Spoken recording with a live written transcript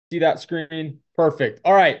See that screen? Perfect.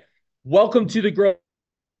 All right. Welcome to the Grow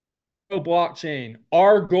Blockchain.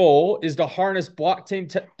 Our goal is to harness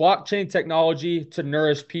blockchain technology to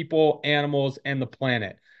nourish people, animals, and the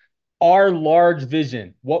planet. Our large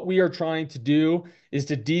vision, what we are trying to do is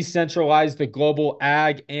to decentralize the global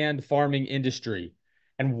ag and farming industry.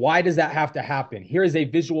 And why does that have to happen? Here is a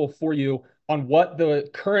visual for you on what the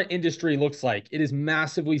current industry looks like. It is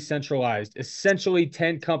massively centralized. Essentially,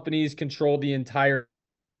 10 companies control the entire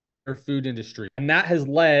food industry. And that has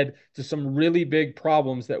led to some really big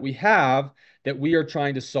problems that we have that we are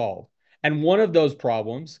trying to solve. And one of those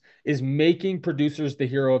problems is making producers the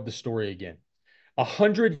hero of the story again.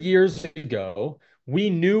 100 years ago,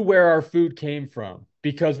 we knew where our food came from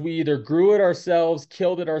because we either grew it ourselves,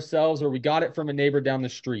 killed it ourselves, or we got it from a neighbor down the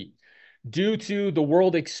street. Due to the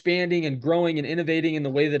world expanding and growing and innovating in the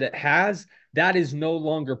way that it has, that is no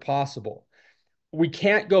longer possible. We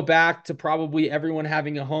can't go back to probably everyone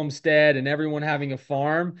having a homestead and everyone having a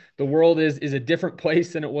farm. The world is a different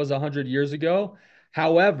place than it was 100 years ago.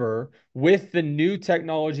 However, with the new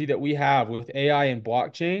technology that we have with AI and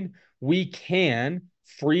blockchain, we can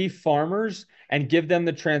free farmers and give them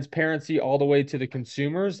the transparency all the way to the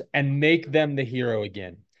consumers and make them the hero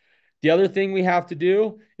again. The other thing we have to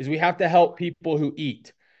do is we have to help people who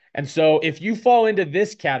eat. And so if you fall into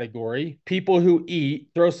this category, people who eat,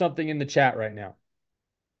 throw something in the chat right now.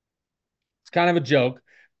 It's kind of a joke,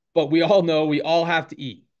 but we all know we all have to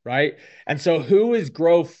eat, right? And so who is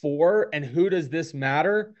Grow for and who does this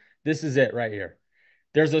matter? This is it right here.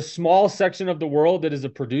 There's a small section of the world that is a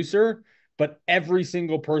producer, but every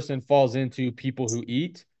single person falls into people who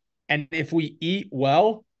eat. And if we eat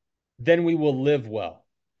well, then we will live well.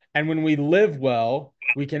 And when we live well,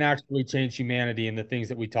 we can actually change humanity in the things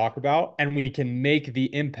that we talk about, and we can make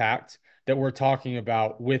the impact that we're talking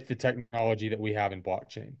about with the technology that we have in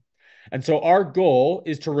blockchain. And so our goal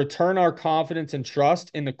is to return our confidence and trust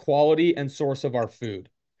in the quality and source of our food.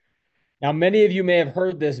 Now, many of you may have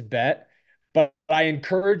heard this bet, but I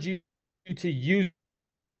encourage you to use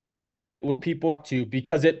it with people too,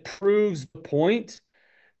 because it proves the point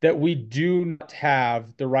that we do not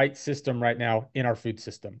have the right system right now in our food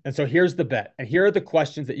system. And so here's the bet. And here are the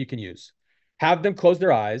questions that you can use. Have them close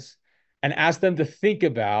their eyes and ask them to think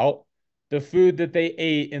about the food that they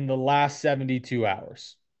ate in the last 72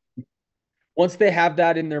 hours. Once they have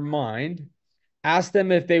that in their mind, ask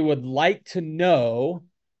them if they would like to know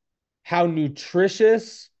how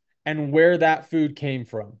nutritious and where that food came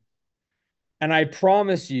from. And I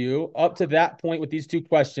promise you, up to that point with these two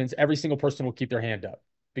questions, every single person will keep their hand up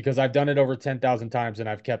because I've done it over 10,000 times and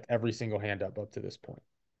I've kept every single hand up to this point.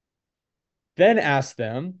 Then ask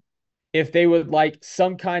them if they would like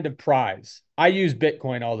some kind of prize. I use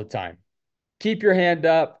Bitcoin all the time. Keep your hand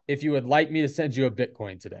up if you would like me to send you a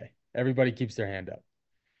Bitcoin today. Everybody keeps their hand up.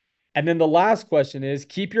 And then the last question is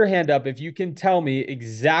keep your hand up if you can tell me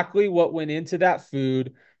exactly what went into that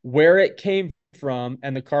food, where it came from,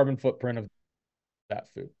 and the carbon footprint of that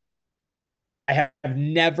food. I have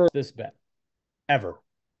never this bet, ever.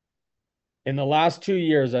 In the last 2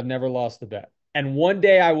 years, I've never lost the bet. And one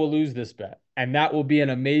day I will lose this bet, and that will be an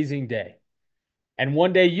amazing day. And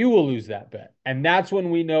one day you will lose that bet. And that's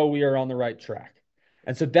when we know we are on the right track.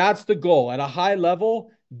 And so that's the goal. At a high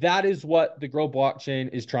level, that is what the Grow blockchain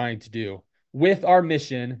is trying to do with our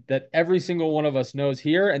mission that every single one of us knows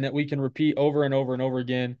here and that we can repeat over and over and over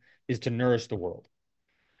again is to nourish the world.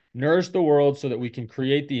 Nourish the world so that we can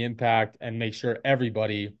create the impact and make sure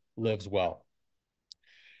everybody lives well.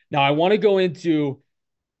 Now, I want to go into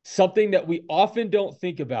something that we often don't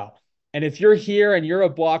think about. And if you're here and you're a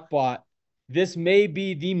block bot, this may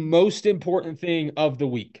be the most important thing of the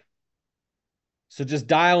week. So just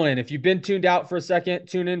dial in. If you've been tuned out for a second,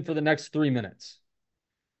 tune in for the next 3 minutes.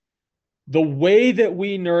 The way that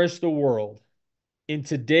we nourish the world in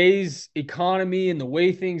today's economy and the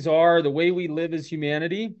way things are, the way we live as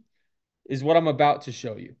humanity, is what I'm about to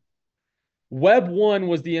show you. Web 1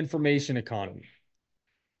 was the information economy.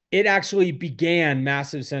 It actually began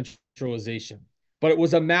massive centralization, but it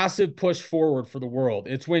was a massive push forward for the world.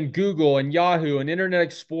 It's when Google and Yahoo and Internet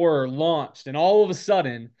Explorer launched, and all of a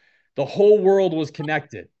sudden, the whole world was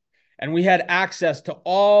connected, and we had access to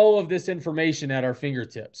all of this information at our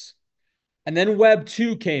fingertips. And then Web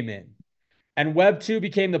 2 came in, and Web 2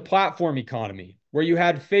 became the platform economy, where you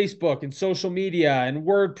had Facebook and social media and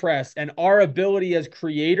WordPress, and our ability as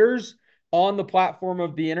creators on the platform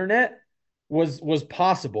of the internet was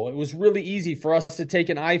possible. It was really easy for us to take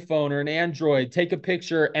an iPhone or an Android, take a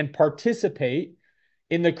picture, and participate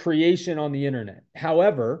in the creation on the internet.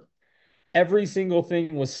 However, every single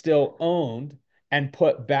thing was still owned and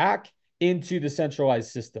put back into the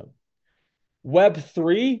centralized system.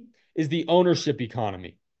 Web3 is the ownership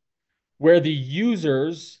economy, where the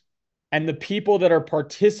users and the people that are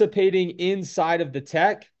participating inside of the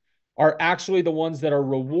tech are actually the ones that are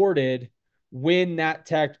rewarded when that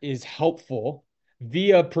tech is helpful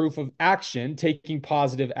via proof of action, taking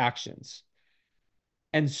positive actions.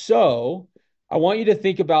 And so I want you to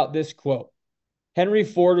think about this quote. Henry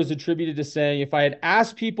Ford was attributed to saying, if I had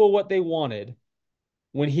asked people what they wanted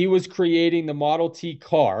when he was creating the Model T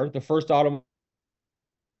car, the first automobile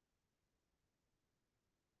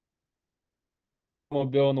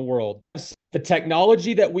in the world, the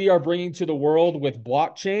technology that we are bringing to the world with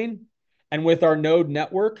blockchain and with our node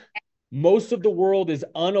network, most of the world is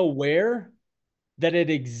unaware that it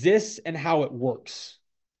exists and how it works.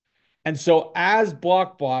 And so, as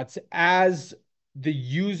blockbots, as the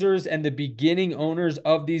users and the beginning owners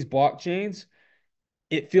of these blockchains,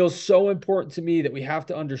 it feels so important to me that we have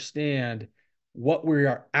to understand what we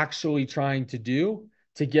are actually trying to do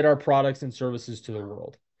to get our products and services to the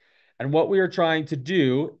world. And what we are trying to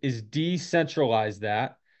do is decentralize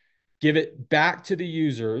that, give it back to the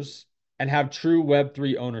users, and have true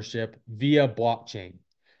Web3 ownership via blockchain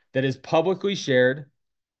that is publicly shared,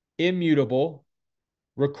 immutable,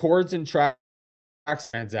 records and tracks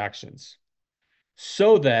transactions,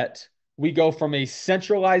 so that we go from a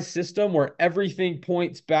centralized system where everything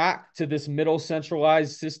points back to this middle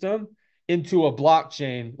centralized system into a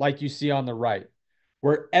blockchain like you see on the right,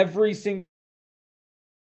 where every single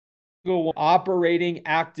operating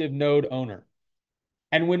active node owner.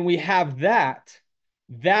 And when we have that,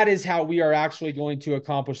 that is how we are actually going to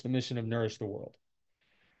accomplish the mission of Nourish the World.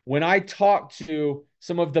 When I talk to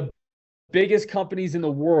some of the biggest companies in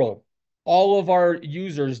the world, all of our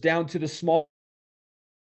users down to the smallest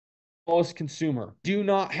consumer do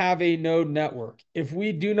not have a node network. If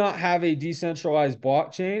we do not have a decentralized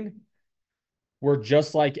blockchain, we're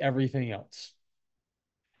just like everything else.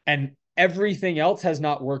 And everything else has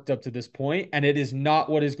not worked up to this point, and it is not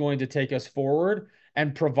what is going to take us forward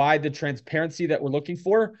and provide the transparency that we're looking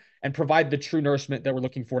for and provide the true nourishment that we're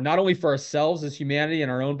looking for, not only for ourselves as humanity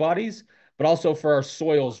and our own bodies, but also for our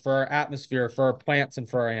soils, for our atmosphere, for our plants, and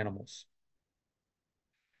for our animals.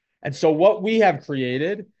 And so what we have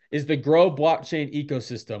created is the Grow blockchain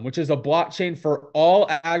ecosystem, which is a blockchain for all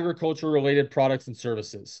agriculture related products and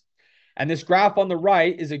services. And this graph on the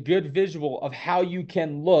right is a good visual of how you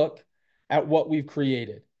can look at what we've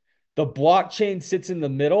created. The blockchain sits in the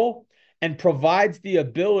middle and provides the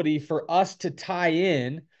ability for us to tie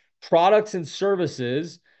in products and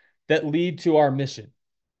services that lead to our mission.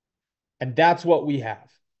 And that's what we have.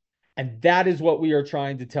 And that is what we are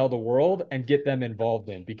trying to tell the world and get them involved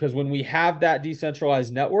in. Because when we have that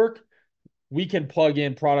decentralized network, we can plug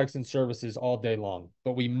in products and services all day long,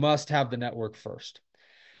 but we must have the network first.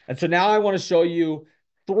 And so now I want to show you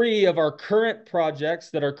three of our current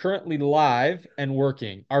projects that are currently live and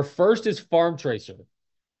working. Our first is Farm Tracer.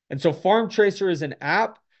 And so Farm Tracer is an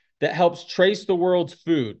app that helps trace the world's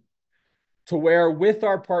food to where with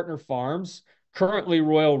our partner farms, currently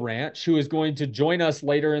Royal Ranch, who is going to join us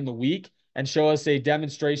later in the week and show us a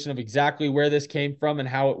demonstration of exactly where this came from and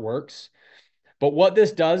how it works. But what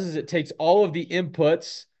this does is it takes all of the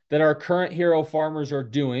inputs that our current hero farmers are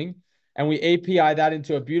doing, and we API that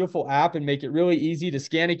into a beautiful app and make it really easy to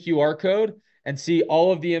scan a QR code and see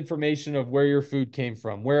all of the information of where your food came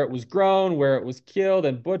from, where it was grown, where it was killed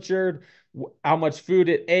and butchered, how much food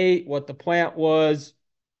it ate, what the plant was,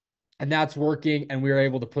 and that's working, and we are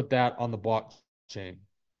able to put that on the blockchain.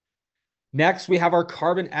 Next, we have our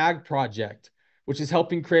Carbon Ag project, which is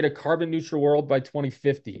helping create a carbon neutral world by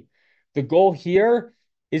 2050. The goal here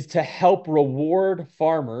is to help reward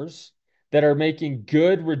farmers that are making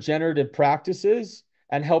good regenerative practices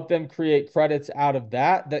and help them create credits out of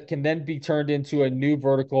that that can then be turned into a new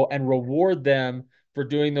vertical and reward them for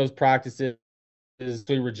doing those practices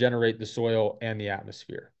to regenerate the soil and the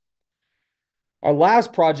atmosphere. Our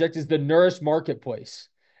last project is the Nourish Marketplace.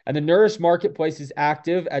 And the Nourish Marketplace is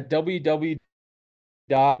active at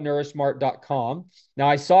www.nourishmart.com. Now,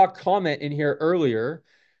 I saw a comment in here earlier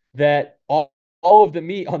that all of the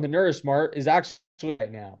meat on the Nourish Mart is actually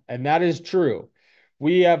right now. And that is true.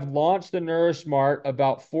 We have launched the Nourish Mart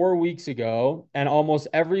about 4 weeks ago, and almost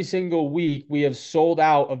every single week we have sold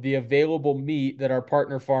out of the available meat that our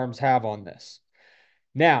partner farms have on this.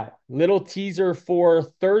 Now, little teaser for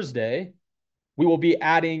Thursday. We will be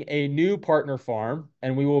adding a new partner farm,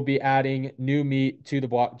 and we will be adding new meat to the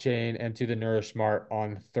blockchain and to the Nourish Mart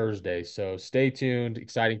on Thursday. So stay tuned.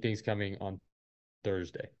 Exciting things coming on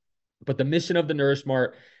Thursday. But the mission of the Nourish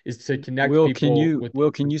Mart is to connect people with. Will,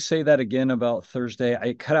 can you say that again about Thursday?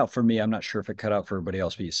 I cut out for me. I'm not sure if it cut out for everybody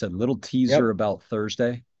else, but you said little teaser Yep. about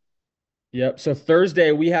Thursday. Yep. So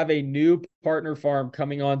Thursday, we have a new partner farm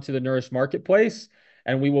coming onto the Nourish Marketplace,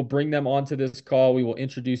 and we will bring them onto this call. We will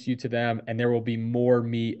introduce you to them, and there will be more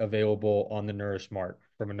meat available on the Nourish Mart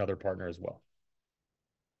from another partner as well.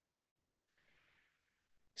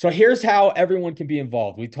 So here's how everyone can be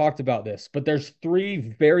involved. We talked about this, but there's three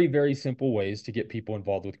very, very simple ways to get people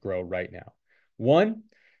involved with Grow right now. One,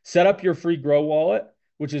 set up your free Grow wallet,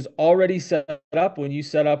 which is already set up when you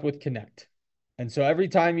set up with Connect. And so every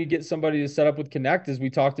time you get somebody to set up with Connect, as we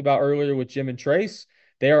talked about earlier with Jim and Trace,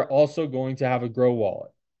 they are also going to have a Grow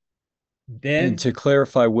wallet. And Then, to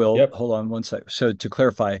clarify, Will, yep. hold on one sec. So to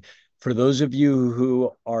clarify, for those of you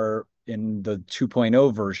who are in the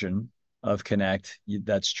 2.0 version of Connect,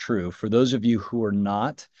 that's true. For those of you who are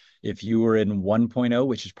not, if you were in 1.0,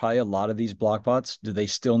 which is probably a lot of these block bots, do they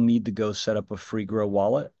still need to go set up a free Grow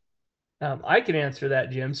wallet? I can answer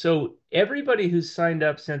that, Jim. So everybody who's signed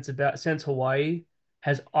up since Hawaii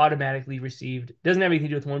has automatically received, doesn't have anything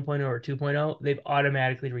to do with 1.0 or 2.0. They've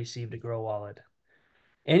automatically received a Grow wallet.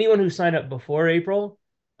 Anyone who signed up before April,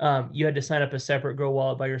 you had to sign up a separate Grow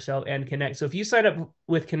wallet by yourself and Connect. So if you signed up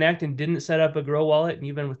with Connect and didn't set up a Grow wallet, and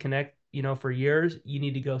you've been with Connect, for years, you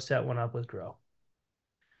need to go set one up with Grow.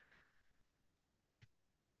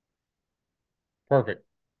 Perfect.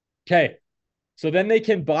 Okay. So then they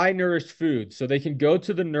can buy nourished food. So they can go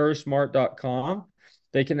to the nourishmart.com.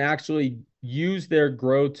 They can actually use their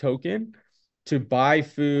Grow token to buy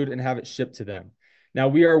food and have it shipped to them. Now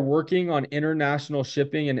we are working on international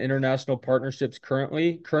shipping and international partnerships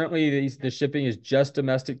currently. Currently, the shipping is just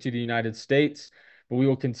domestic to the United States, but we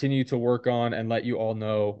will continue to work on and let you all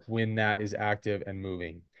know when that is active and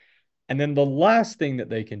moving. And then the last thing that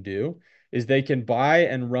they can do is they can buy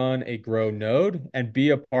and run a Grow node and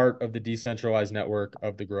be a part of the decentralized network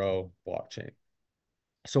of the Grow blockchain.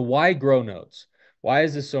 So why Grow nodes? Why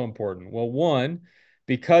is this so important? Well, one,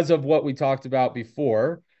 because of what we talked about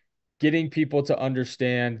before, getting people to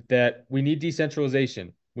understand that we need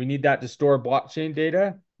decentralization. We need that to store blockchain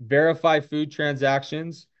data, verify food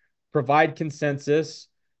transactions, provide consensus,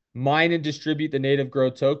 mine and distribute the native Grow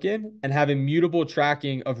token, and have immutable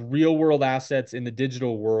tracking of real world assets in the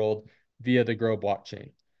digital world via the Grow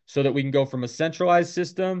blockchain so that we can go from a centralized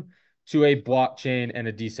system to a blockchain and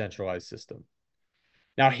a decentralized system.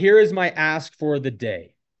 Now, here is my ask for the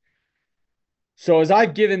day. So, as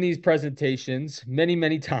I've given these presentations many,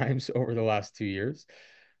 many times over the last 2 years,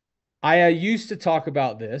 I used to talk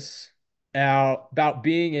about this, about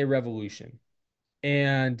being a revolution.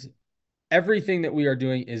 And everything that we are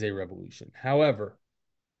doing is a revolution. However,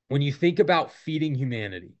 when you think about feeding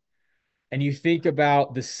humanity and you think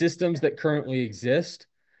about the systems that currently exist,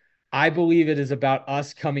 I believe it is about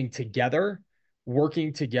us coming together,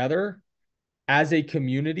 working together as a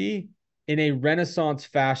community in a Renaissance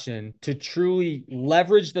fashion to truly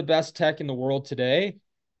leverage the best tech in the world today,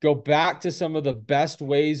 go back to some of the best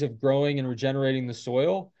ways of growing and regenerating the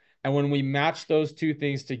soil. And when we match those two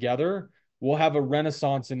things together, we'll have a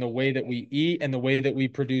renaissance in the way that we eat and the way that we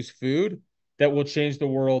produce food that will change the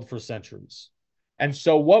world for centuries. And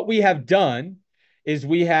so, what we have done is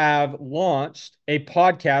we have launched a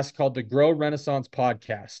podcast called the Grow Renaissance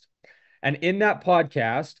Podcast. And in that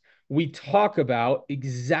podcast, we talk about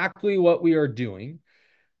exactly what we are doing,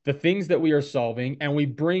 the things that we are solving, and we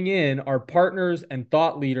bring in our partners and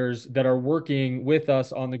thought leaders that are working with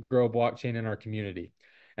us on the Grow blockchain in our community.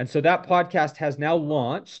 And so that podcast has now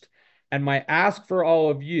launched. And my ask for all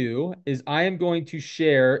of you is I am going to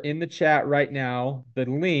share in the chat right now the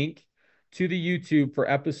link to the YouTube for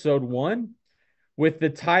episode 1, with the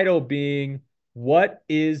title being, What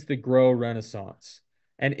is the Grow Renaissance?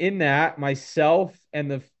 And in that, myself and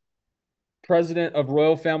the president of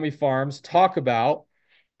Royal Family Farms talk about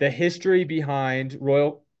the history behind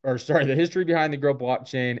the history behind the Grow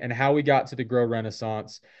blockchain and how we got to the Grow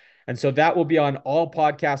Renaissance. And so that will be on all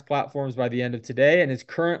podcast platforms by the end of today and is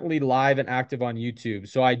currently live and active on YouTube.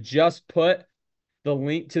 So I just put the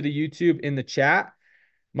link to the YouTube in the chat.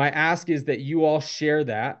 My ask is that you all share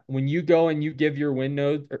that. When you go and you give your Win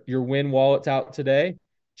node, your Win wallets out today,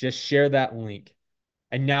 just share that link.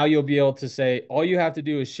 And now you'll be able to say, all you have to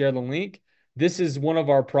do is share the link. This is one of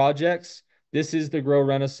our projects. This is the Grow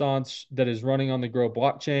Renaissance that is running on the Grow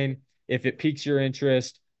blockchain. If it piques your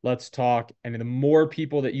interest, let's talk. And the more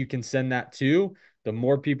people that you can send that to, the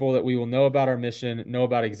more people that we will know about our mission, know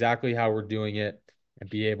about exactly how we're doing it, and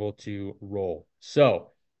be able to roll.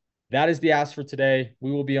 So that is the ask for today.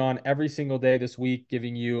 We will be on every single day this week,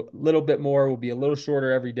 giving you a little bit more. We'll be a little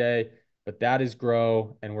shorter every day, but that is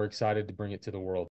Grow, and we're excited to bring it to the world.